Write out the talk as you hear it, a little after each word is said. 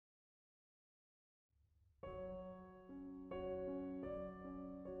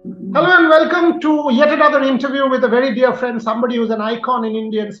Hello and welcome to yet another interview with a very dear friend, somebody who's an icon in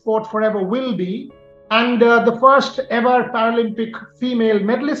Indian sport, forever will be, and the first ever Paralympic female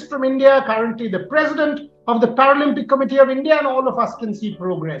medalist from India, currently the president of the Paralympic Committee of India, and all of us can see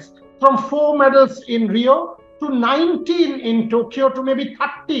progress. From 4 medals in Rio to 19 in Tokyo to maybe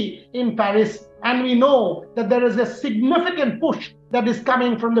 30 in Paris. And we know that there is a significant push that is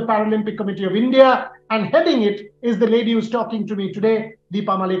coming from the Paralympic Committee of India, and heading it is the lady who's talking to me today,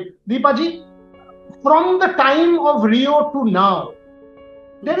 Deepa Malik. Deepa ji, from the time of Rio to now,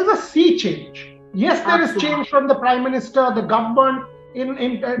 there is a sea change. Yes, there is change from the Prime Minister, the government,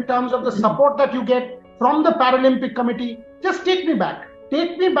 in terms of the support that you get from the Paralympic Committee. Just take me back.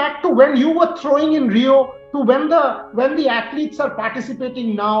 Take me back to when you were throwing in Rio to when the athletes are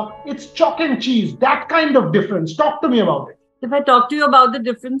participating now. It's chalk and cheese, that kind of difference. Talk to me about it. If I talk to you about the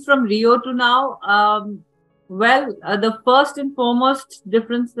difference from Rio to now, the first and foremost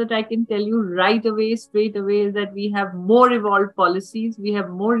difference that I can tell you right away, straight away, is that we have more evolved policies. We have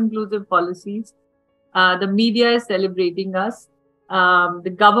more inclusive policies. The media is celebrating us.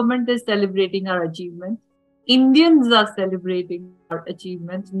 The government is celebrating our achievements. Indians are celebrating our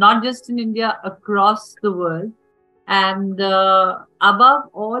achievements, not just in India, across the world. And above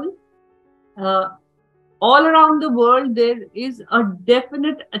all around the world, there is a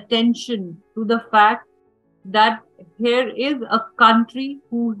definite attention to the fact that here is a country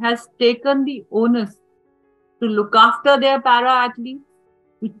who has taken the onus to look after their para-athletes,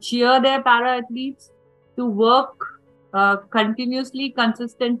 to cheer their para-athletes, to work continuously,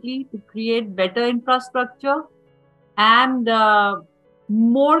 consistently to create better infrastructure and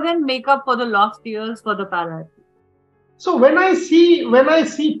more than make up for the lost years for the para-athletes. So when I see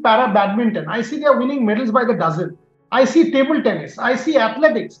para badminton, I see they are winning medals by the dozen. I see table tennis, I see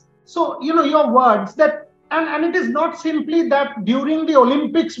athletics. So your words that, and it is not simply that during the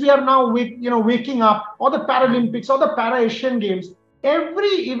Olympics we are now waking up, or the Paralympics or the Para Asian Games.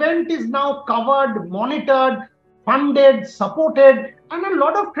 Every event is now covered, monitored, funded, supported, and a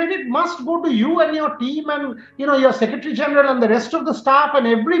lot of credit must go to you and your team and your Secretary General and the rest of the staff and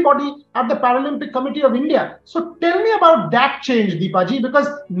everybody at the Paralympic Committee of India. So tell me about that change, Deepa ji, because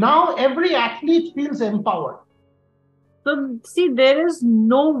now every athlete feels empowered. So see, there is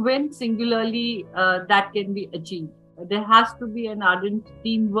no win singularly that can be achieved. There has to be an ardent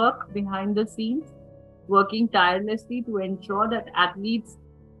teamwork behind the scenes, working tirelessly to ensure that athletes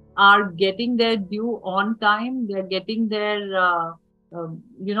are getting their due on time. They're getting their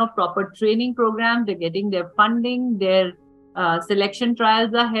proper training programs. They're getting their funding. Their selection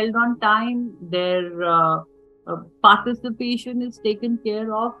trials are held on time. Their participation is taken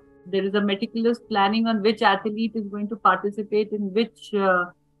care of. There is a meticulous planning on which athlete is going to participate in which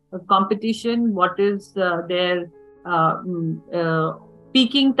competition, what is their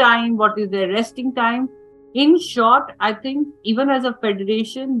peaking time, what is their resting time. In short, I think even as a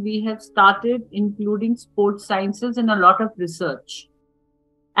federation, we have started including sports sciences in a lot of research.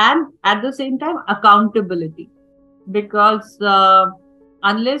 And at the same time, accountability. Because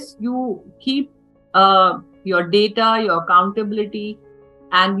unless you keep your data, your accountability,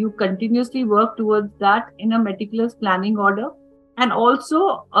 and you continuously work towards that in a meticulous planning order, and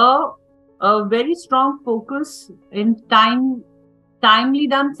also a very strong focus in timely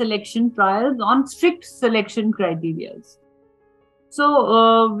done selection trials on strict selection criteria.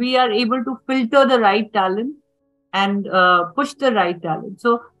 So we are able to filter the right talent and push the right talent.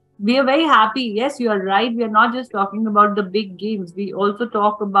 So we are very happy. Yes, you are right. We are not just talking about the big games. We also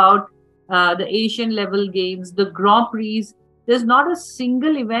talk about the Asian level games, the Grand Prix. There's not a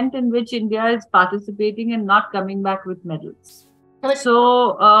single event in which India is participating and not coming back with medals.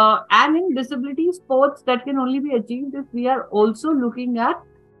 So, and in disability sports, that can only be achieved if we are also looking at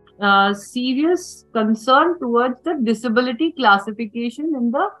serious concern towards the disability classification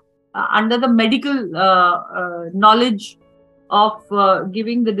in the under the medical knowledge of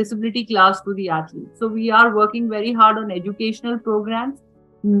giving the disability class to the athletes. So we are working very hard on educational programs.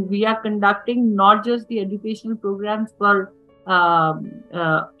 We are conducting not just the educational programs for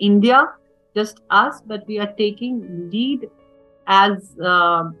India, just us, but we are taking lead as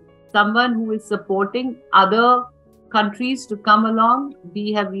someone who is supporting other countries to come along.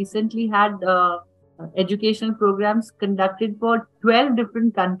 We have recently had educational programs conducted for 12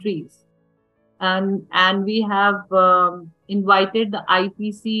 different countries. And we have invited the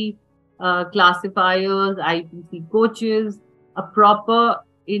IPC classifiers, IPC coaches, a proper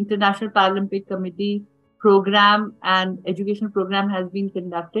International Paralympic Committee program and educational program has been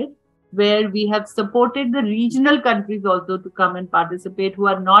conducted. where we have supported the regional countries also to come and participate who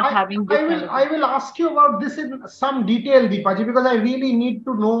are not having this I will ask you about this in some detail, Deepaji, because I really need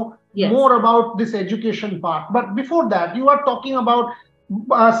to know more about this education part. But before that, you are talking about,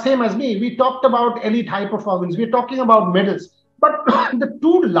 same as me, we talked about elite high performance, we're talking about medals. But the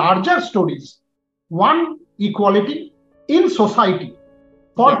two larger stories, one, equality in society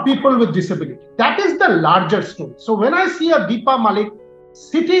for people with disability. That is the larger story. So when I see a Deepa Malik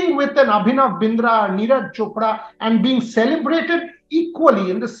sitting with an Abhinav Bindra, Neeraj Chopra, and being celebrated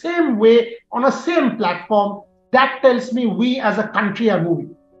equally in the same way on a same platform, that tells me we as a country are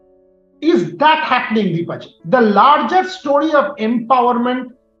moving. Is that happening, Deepaji? The larger story of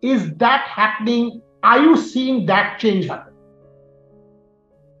empowerment, is that happening? Are you seeing that change happen?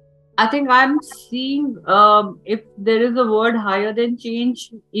 I think I'm seeing, if there is a word higher than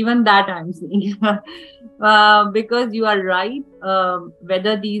change, even that I'm seeing. Because you are right,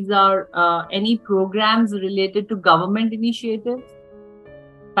 whether these are any programs related to government initiatives,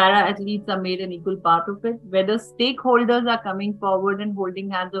 para-athletes are made an equal part of it, whether stakeholders are coming forward and holding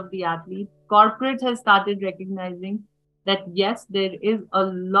hands of the athletes, corporate has started recognizing that yes, there is a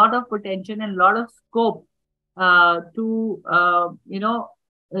lot of potential and a lot of scope to,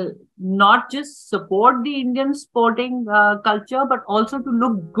 not just support the Indian sporting culture, but also to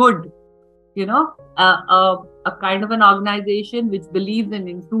look good. A kind of an organization which believes in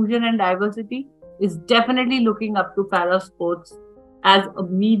inclusion and diversity is definitely looking up to para sports as a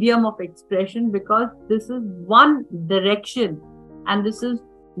medium of expression, because this is one direction and this is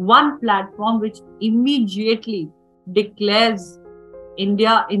one platform which immediately declares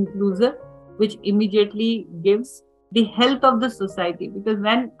India inclusive, which immediately gives the health of the society. Because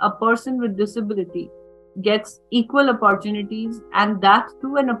when a person with disability gets equal opportunities, and that's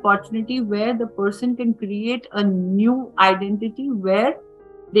through an opportunity where the person can create a new identity, where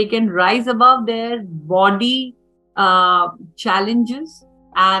they can rise above their body challenges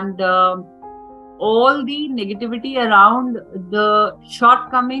and all the negativity around the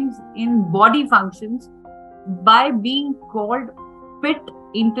shortcomings in body functions, by being called fit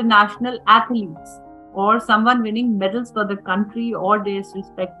international athletes or someone winning medals for the country or their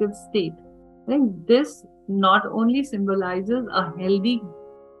respective state. I think this not only symbolizes a healthy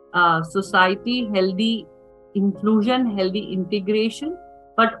society, healthy inclusion, healthy integration,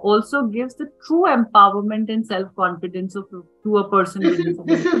 but also gives the true empowerment and self-confidence to a person.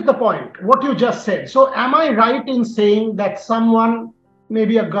 This is the point, what you just said. So am I right in saying that someone,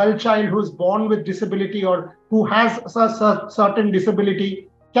 maybe a girl child who's born with disability or who has a certain disability,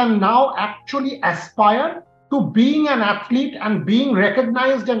 can now actually aspire to being an athlete and being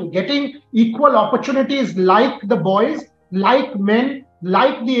recognized and getting equal opportunities like the boys, like men,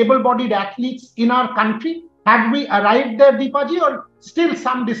 like the able-bodied athletes in our country? Have we arrived there, Deepaji, or still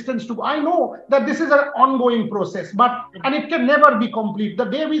some distance to go? I know that this is an ongoing process, and it can never be complete. The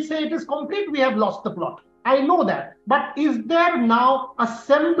day we say it is complete, we have lost the plot. I know that. But is there now a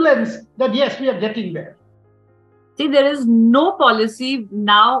semblance that yes, we are getting there? See, there is no policy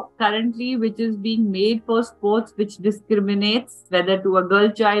now currently which is being made for sports which discriminates whether to a girl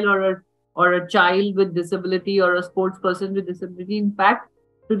child or a child with disability or a sports person with disability. In fact,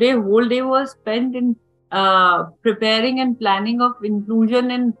 today whole day was spent in preparing and planning of inclusion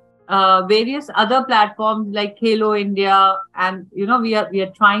in various other platforms like Khelo India, and we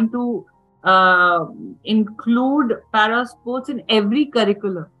are trying to include para sports in every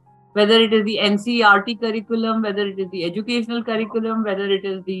curriculum, whether it is the NCERT curriculum, whether it is the educational curriculum, whether it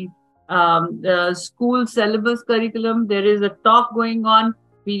is the school syllabus curriculum. There is a talk going on.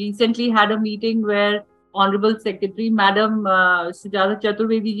 We recently had a meeting where Honorable Secretary Madam Sujata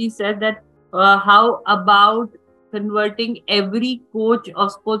Chaturvedi ji said that how about converting every coach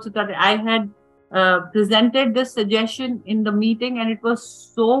of sports authority. I had presented this suggestion in the meeting and it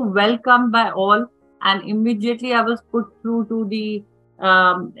was so welcomed by all, and immediately I was put through to the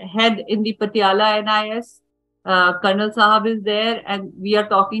head in the Patiala NIS. Colonel Sahab is there, and we are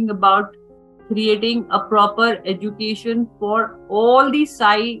talking about creating a proper education for all the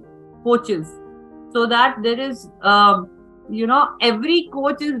SAI coaches, so that there is every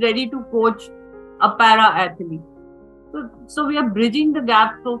coach is ready to coach a para athlete. So we are bridging the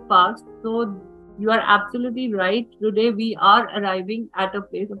gap so fast. So you are absolutely right. Today we are arriving at a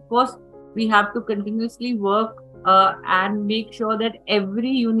place. Of course, we have to continuously work and make sure that every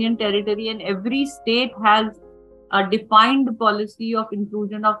union territory and every state has a defined policy of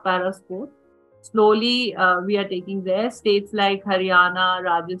inclusion of para sport. Slowly, we are taking there. States like Haryana,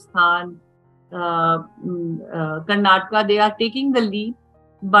 Rajasthan, Karnataka, they are taking the lead.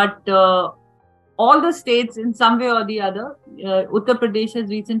 But all the states in some way or the other. Uttar Pradesh has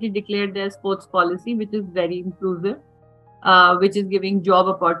recently declared their sports policy, which is very inclusive, which is giving job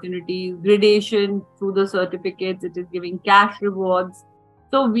opportunities, gradation through the certificates, it is giving cash rewards.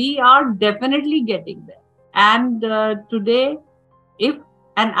 So we are definitely getting there. And today, if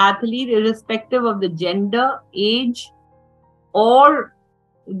an athlete, irrespective of the gender, age, or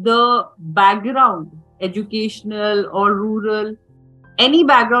the background, educational or rural, any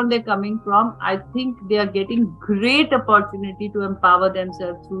background they're coming from, I think they are getting great opportunity to empower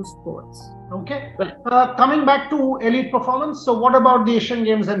themselves through sports. Okay. Coming back to elite performance, so what about the Asian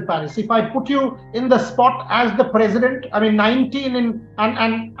Games in Paris? If I put you in the spot as the president, I mean 19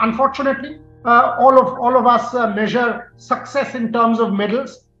 and unfortunately, all of us measure success in terms of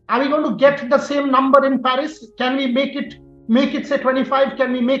medals. Are we going to get the same number in Paris? Can we make it say 25?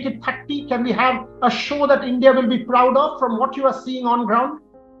 Can we make it 30? Can we have a show that India will be proud of from what you are seeing on ground?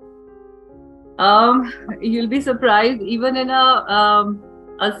 You'll be surprised, even in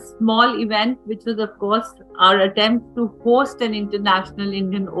a small event, which was of course our attempt to host an international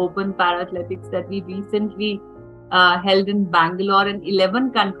Indian Open Parathletics that we recently held in Bangalore, and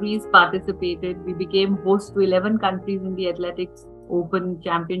 11 countries participated. We became host to 11 countries in the Athletics Open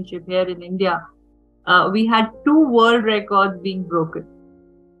Championship here in India. We had 2 world records being broken.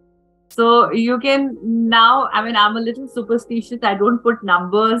 So you can now, I mean, I'm a little superstitious. I don't put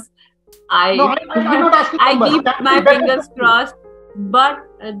numbers. I'm not asking I keep my fingers crossed, but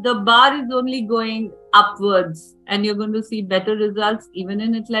the bar is only going upwards, and you're going to see better results even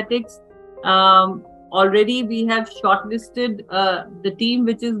in athletics. Already we have shortlisted the team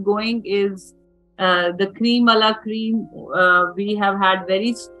which is going is the cream a la cream. We have had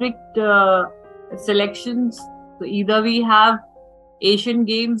very strict selections. So either we have Asian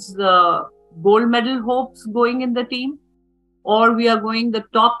Games gold medal hopes going in the team, or we are going the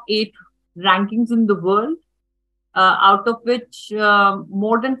top 8 rankings in the world, out of which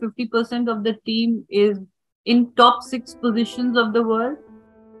more than 50% of the team is in top 6 positions of the world.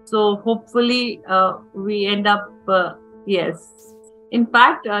 So hopefully we end up, yes. In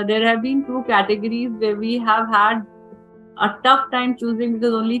fact, there have been 2 categories where we have had a tough time choosing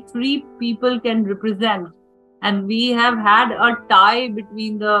because only 3 people can represent. And we have had a tie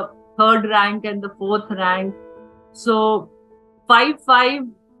between the 3rd rank and the 4th rank. So 5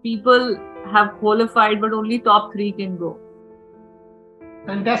 people have qualified, but only top 3 can go.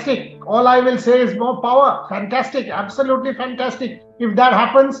 Fantastic. All I will say is more power. Fantastic. Absolutely fantastic. If that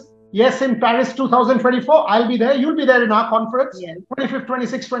happens, yes, in Paris 2024, I'll be there. You'll be there in our conference. Yes. 25th,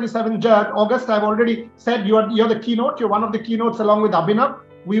 26th, 27th August. I've already said you're the keynote. You're one of the keynotes along with Abhinav.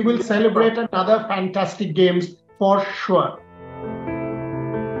 We will celebrate another fantastic games for sure.